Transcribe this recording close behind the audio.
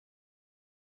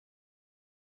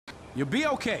You'll be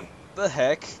okay. The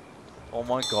heck? Oh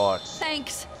my god.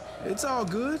 Thanks. It's all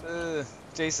good.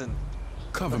 Jason.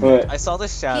 Cover me. I saw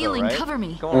this shadow, Healing, right? cover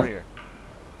me. Come over here.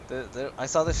 I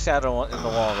saw this shadow in the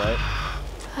wall, right?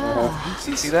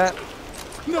 You see that?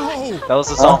 No. That was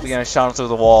the zombie and I shot him through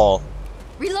the wall.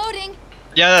 Reloading.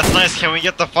 Yeah, that's nice. Can we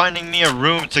get the finding me a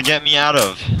room to get me out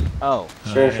of? Oh.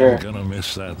 Sure. I'm gonna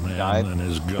miss that man Died. and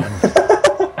his gun.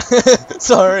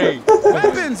 Sorry.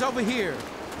 Weapons over here.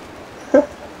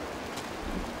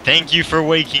 Thank you for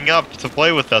waking up to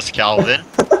play with us, Calvin.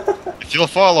 If you'll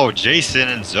follow Jason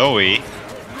and Zoe.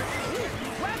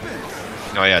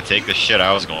 Oh yeah, take the shit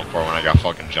I was going for when I got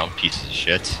fucking jump pieces of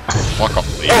shit. Fuck up,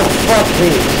 please. Oh, fuck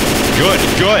me.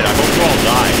 Good. I hope you all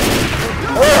die.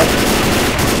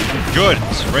 Good.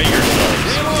 Spray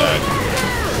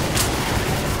yourselves.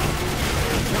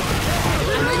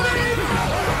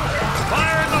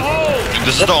 Fire in the hole!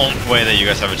 This is the only way that you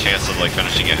guys have a chance of like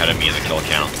finishing ahead of me in the kill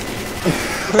count.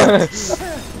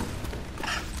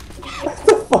 What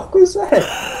the fuck was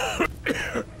that?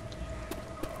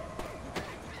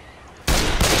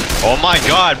 Oh my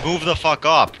god, move the fuck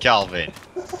up, Calvin.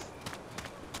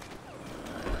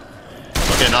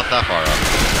 Okay, not that far up.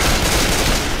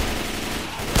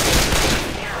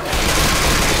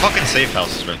 Fucking safe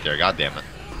house is right there, god damn it.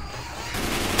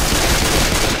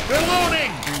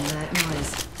 Reloading! And that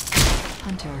noise.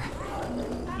 Hunter.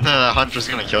 Nah, Hunter's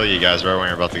gonna kill you guys right when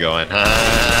you're about to go in.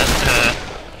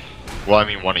 Well, I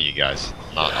mean one of you guys,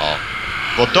 not all.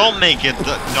 Well, don't make it no.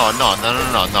 That's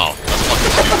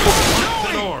fucking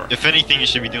stupid. If anything, you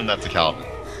should be doing that to Calvin.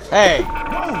 Hey!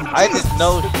 I did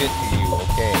no shit to you,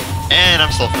 okay? And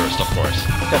I'm still first, of course.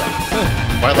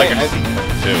 Quite like Hey, a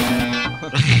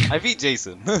too. I beat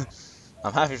Jason.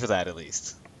 I'm happy for that, at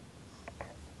least.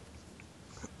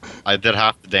 I did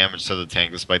half the damage to the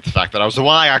tank, despite the fact that I was the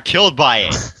one that got killed by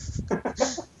it.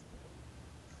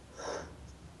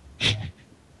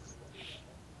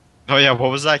 Oh yeah,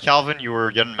 what was that, Calvin? You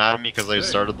were getting mad at me because I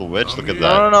started the witch? Look at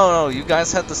that. No. You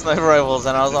guys had the sniper rifles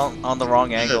and I was on the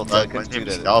wrong angle, so I My couldn't name shoot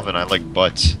is it. Calvin, I like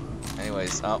butts.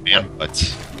 Anyways, Man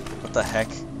butts. what the heck?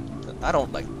 I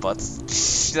don't like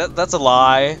butts. That's a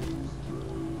lie.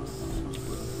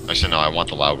 Actually, no, I want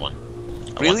the loud one.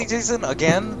 Really, Jason?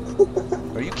 Again?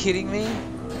 Are you kidding me?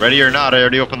 Ready or not, I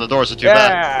already opened the door, so too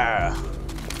bad. Yeah!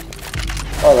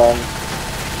 Hold on.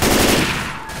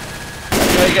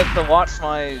 I get to watch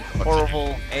my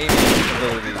horrible aiming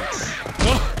abilities.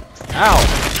 Ow!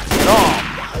 Get off!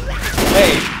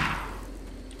 Hey!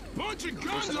 Bunch of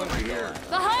guns over here.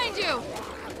 Behind you.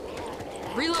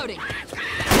 Reloading.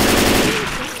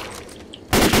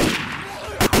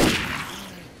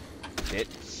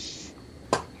 Bitch.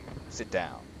 Sit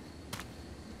down.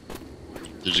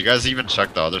 Did you guys even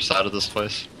check the other side of this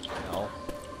place? No.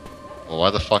 Well,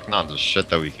 why the fuck not? There's shit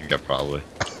that we can get, probably.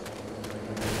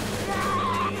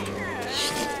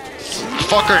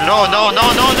 Fucker, no!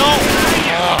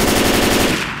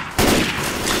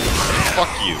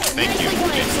 Fuck you. Thank you. Nicely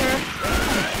played, sir.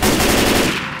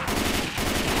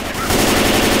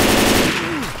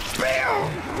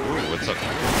 Ooh, what's up?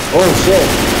 Oh shit.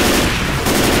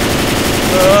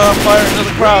 Fire into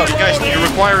the crowd! You guys, do you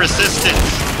require assistance?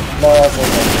 No, that's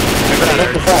okay.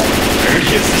 What the fuck? I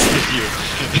already assisted you.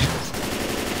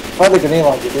 Find the grenade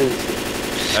launcher, dude.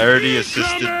 I already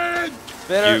assisted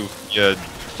Bitter. you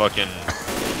fucking...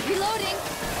 Reloading.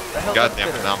 God damn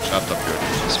it, now I'm trapped up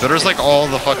here. Spitter's like all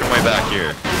the fucking way back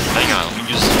here. Hang on, let me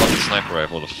use this fucking sniper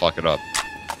rifle to fuck it up.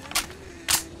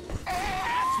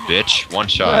 Bitch, one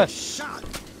shot.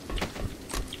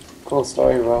 Cool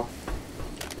story, bro.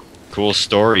 Cool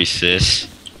story, sis.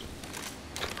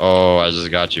 Oh, I just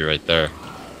got you right there.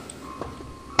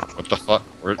 What the fuck?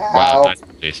 Wow, nice,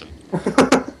 Jason.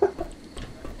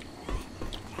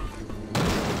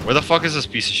 Where the fuck is this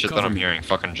piece of shit that I'm hearing?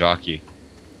 Fucking jockey.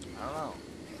 I don't know.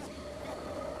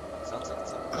 Sounds like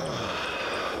it's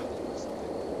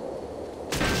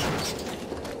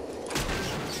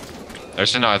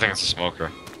Actually, no, I think it's a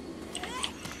smoker.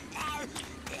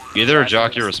 Either a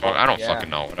jockey or a smoker. I don't fucking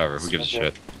know. Whatever. Who gives a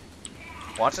shit?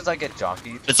 Watch as I get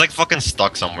jockeyed. It's like fucking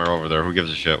stuck somewhere over there. Who gives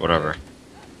a shit? Whatever.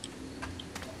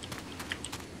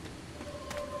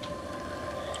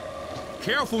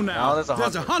 Careful now. there's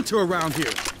a hunter around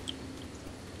here.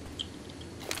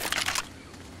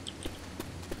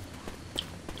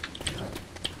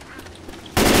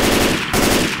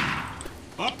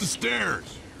 Up the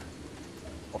stairs.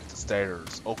 Up the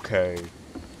stairs. Okay.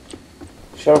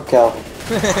 Shut up, Calvin.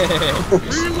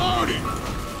 Reloading.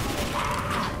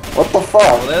 What the fuck?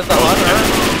 Well, there's the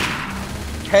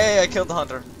hunter. Hey, I killed the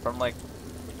hunter from like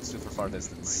super far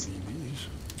distance.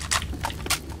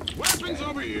 Weapons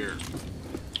over here.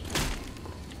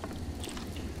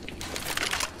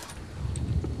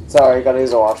 Sorry, gotta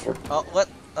use a washer. Oh, what?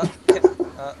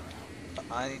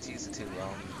 I need to use it too,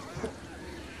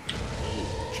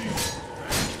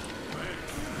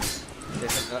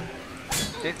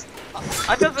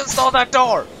 I just installed that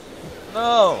door!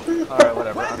 No! Alright,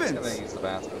 whatever. I'm just gonna use the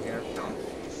bathroom here.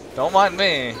 Don't mind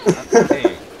me. I'm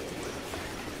me.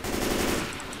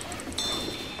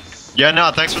 Yeah, no,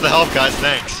 thanks for the help, guys.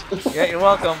 Thanks. Yeah, you're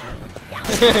welcome.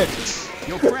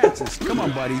 Yo, Francis, come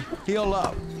on, buddy. Heal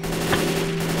up.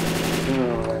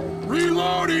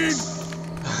 Reloading!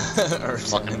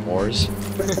 Fucking wars.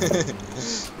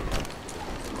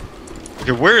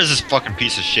 Okay, where is this fucking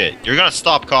piece of shit? You're gonna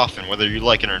stop coughing whether you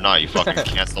like it or not, you fucking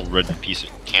cancer-ridden piece of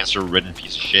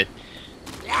shit.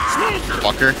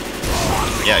 Fucker.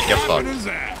 Yeah, get fucked. His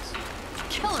ass.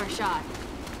 Killer shot.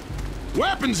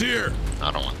 Weapons here!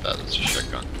 I don't want that, that's a shit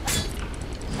gun.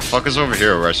 Fuck is over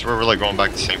here, where I swear we're like going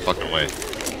back the same fucking way.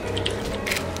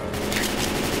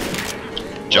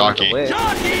 Jockey.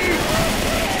 Jockey!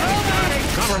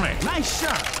 Cover me. Nice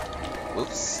shot.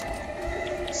 Whoops.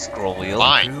 Scroll wheel.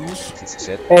 Fine. Piece of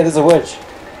shit. Hey, there's a witch.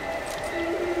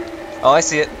 Oh, I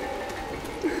see it.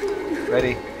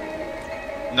 Ready.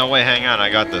 No, wait, hang on, I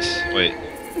got this. Wait.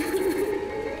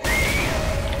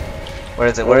 Where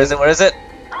is it? Where is it? Where is it?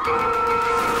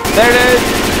 There it is!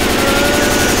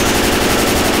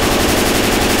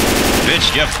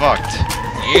 Bitch, get fucked.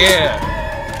 Yeah!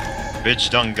 Bitch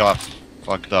done got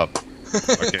fucked up.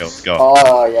 Okay, let's go.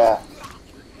 Oh, yeah.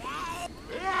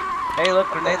 Hey, look,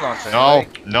 grenade launcher. No,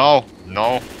 Ready? no,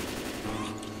 no.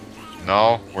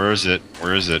 No, where is it?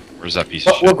 Where is it? Where's that piece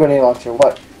of What shit? grenade launcher?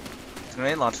 What?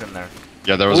 Grenade launcher in there.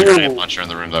 Yeah, there was a Ooh. grenade launcher in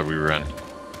the room that we were in.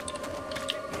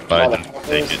 But I didn't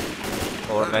take it.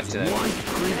 Or mention it.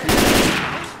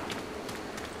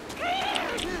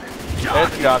 There's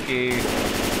the jockey.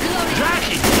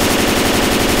 Jockey!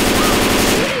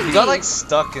 He got like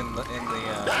stuck in the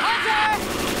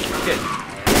Okay.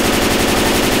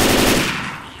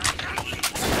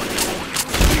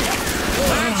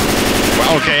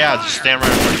 Well, okay, yeah, just stand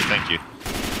right in front of you, thank you.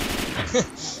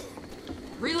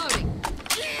 Reloading.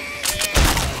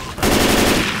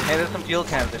 Hey, there's some fuel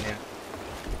cans in here.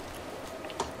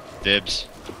 Dibs.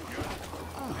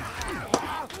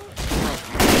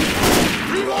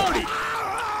 Reloading!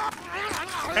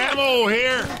 Ammo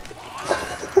here!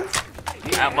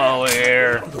 Ammo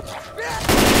here.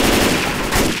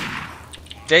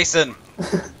 Jason,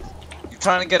 you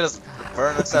trying to get us to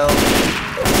burn ourselves?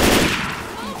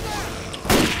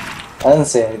 I didn't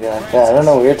say anything like that. I don't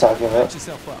know what you're talking about. Patch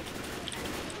yourself up.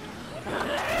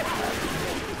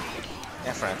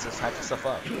 Yeah, Francis, hype yourself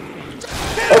up.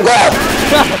 Oh, God!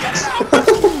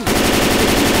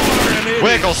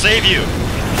 Wick, I'll save you!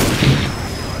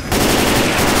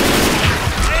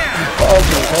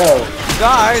 Fucking hell.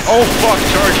 Guys! Oh fuck,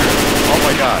 Charger! Oh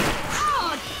my god.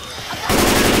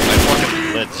 I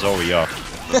fucking lit Zoe up.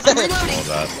 All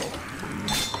that.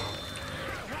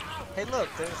 Hey, look,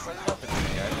 there's like weapons in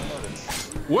here. I didn't notice.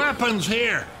 Weapons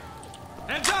here!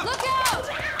 Heads up! Look out!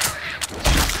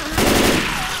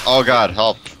 Oh god,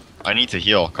 help. I need to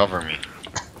heal, cover me.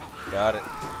 Got it.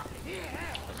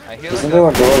 I hear Isn't like there a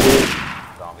a door here?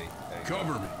 zombie. There you go.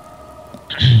 Cover me.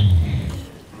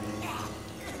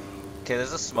 Okay,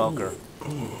 there's a smoker.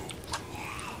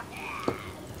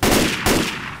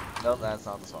 Nope, that's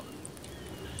not the smoker.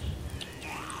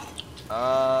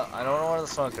 I don't know where the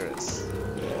smoker is.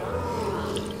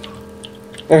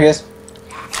 There he is.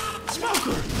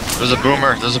 There's a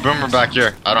boomer back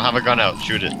here. I don't have a gun out,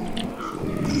 shoot it.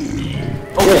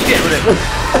 Oh shit!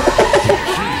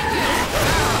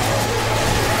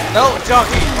 No,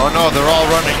 jockey! Oh no, they're all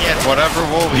running in. Whatever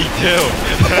will we do?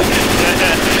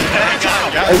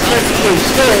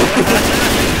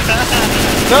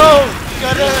 No!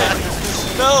 Got it!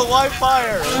 No, why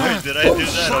fire? Wait, did I do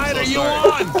that? Side I'm are so you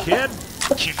sorry. on, kid?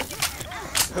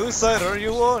 Whose side are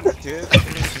you on, kid?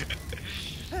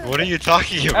 What are you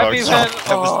talking about? Happy Someone man-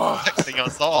 that was oh. protecting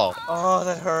us all. Oh,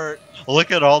 that hurt.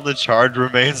 Look at all the charred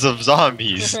remains of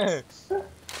zombies.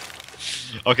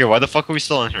 Okay, why the fuck are we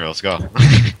still in here? Let's go.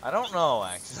 I don't know,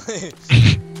 actually.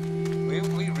 we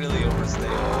really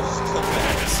overstayed.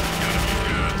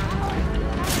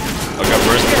 Okay,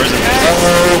 where's it?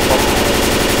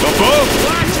 Boom, boom!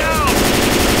 Watch out!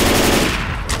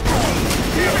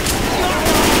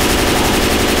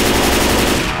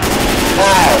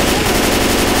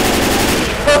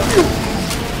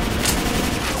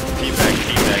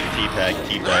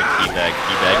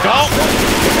 Teabag. Go!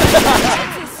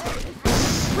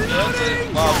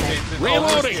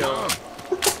 Reloading!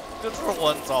 Good for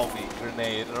one zombie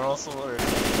grenade, and also under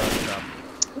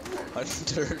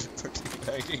for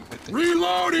teabagging.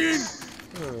 Reloading!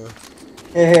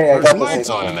 Hey, I got There's this. lights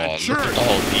on in Oh, that look church. at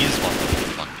all these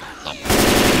motherfuckers.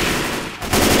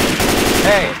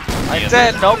 Hey, I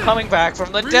said no coming back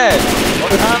from the dead.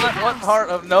 What part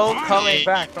of no coming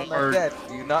back from the dead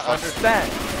do you not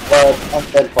understand? I'm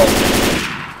dead part.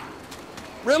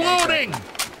 Reloading!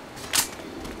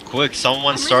 Quick,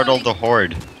 someone startled the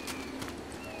horde.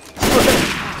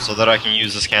 So that I can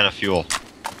use this can of fuel.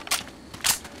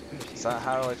 So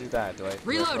how do I do that? Do I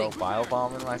throw Reloading. a bio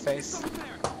bomb in my face?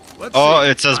 Let's Oh, see.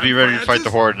 it says be I'm ready to fight the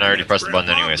Francis. horde, and I already pressed the button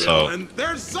anyway, so... And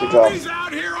there's job. zombies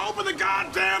out here. Open the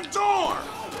goddamn door.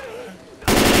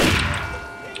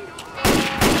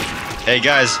 Hey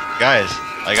guys,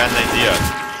 I got an idea.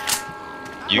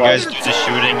 You guys do the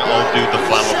shooting, I'll do the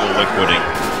flammable liquiding.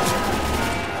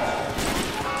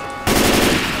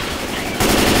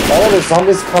 Oh, there's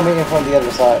zombies coming in from the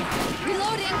other side.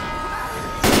 Reloading.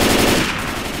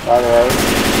 By the way.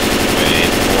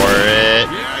 Wait for it.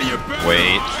 Yeah, you better.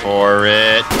 Wait for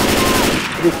it.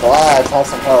 Pretty glad to have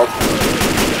some help.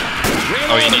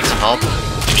 Oh, you need some help?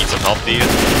 You need some help, do you?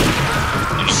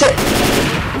 Shit!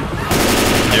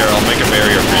 Here, I'll make a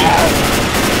barrier for you.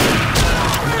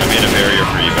 I made a barrier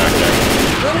for you back there.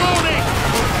 Reloading!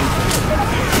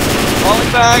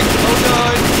 Falling back! Oh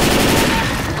god!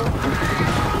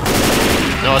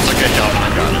 No, it's okay, Calvin, I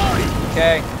got it.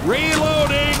 Okay.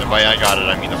 Reloading! And by I got it,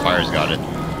 I mean the fire's got it.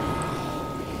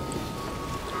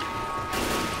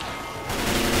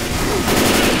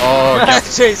 Oh, get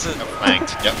Jason!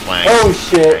 flanked, get flanked. Oh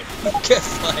shit! Get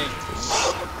flanked.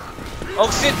 Oh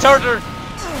shit, Turner!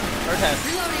 Turn head.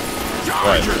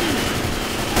 What?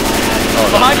 Oh,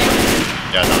 Behind no. you!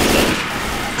 Yeah, that's it.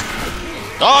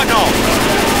 Oh, no!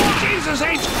 Jesus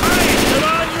H. Christ, they're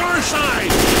on your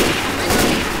side!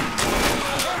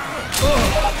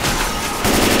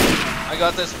 I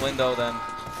got this window then.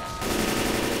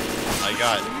 I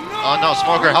got... Oh, no,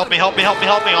 Smoker, help me, help me, help me,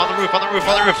 help me! On the roof, on the roof,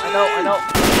 on the roof! I know.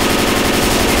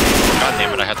 God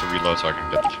damn it, I had to reload so I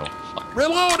can get the kill. Fuck.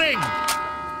 Reloading!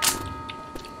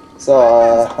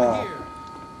 So,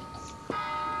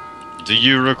 Do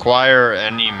you require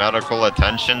any medical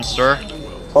attention, sir?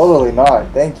 totally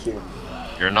not. Thank you.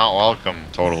 You're not welcome,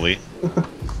 totally.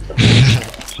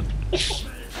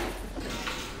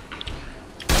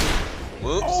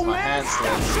 Whoops, my hand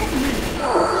slipped.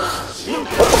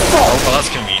 Oh, well, that's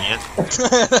convenient.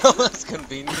 That was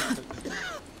convenient.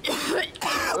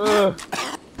 Ugh.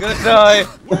 Gonna die.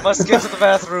 Must get to the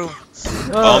bathroom.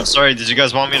 Oh, I'm sorry, did you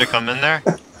guys want me to come in there?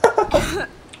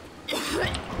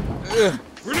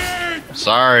 Grenade.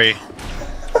 Sorry.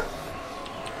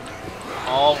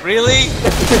 Oh, really?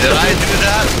 Did I do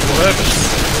that? Whoops.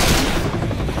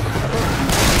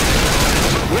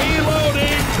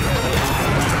 Reloading!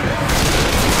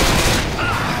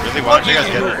 Really, why don't you guys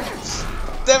get it?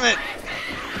 Damn it!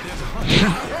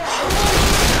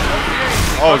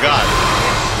 Oh, God.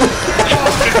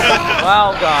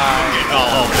 Wow, guy. I'll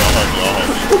help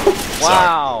you.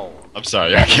 Wow. I'm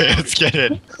sorry, okay, let's get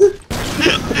it.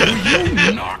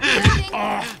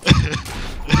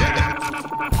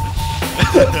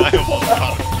 I almost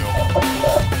got him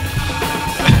killed.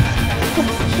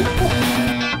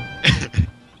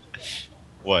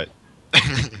 What?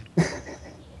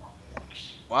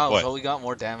 Wow, What? so we got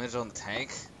more damage on the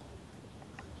tank?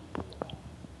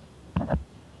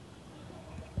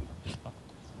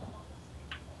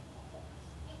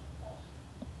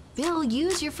 Bill,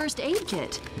 use your first aid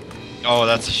kit. Oh,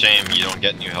 that's a shame. You don't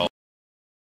get new health.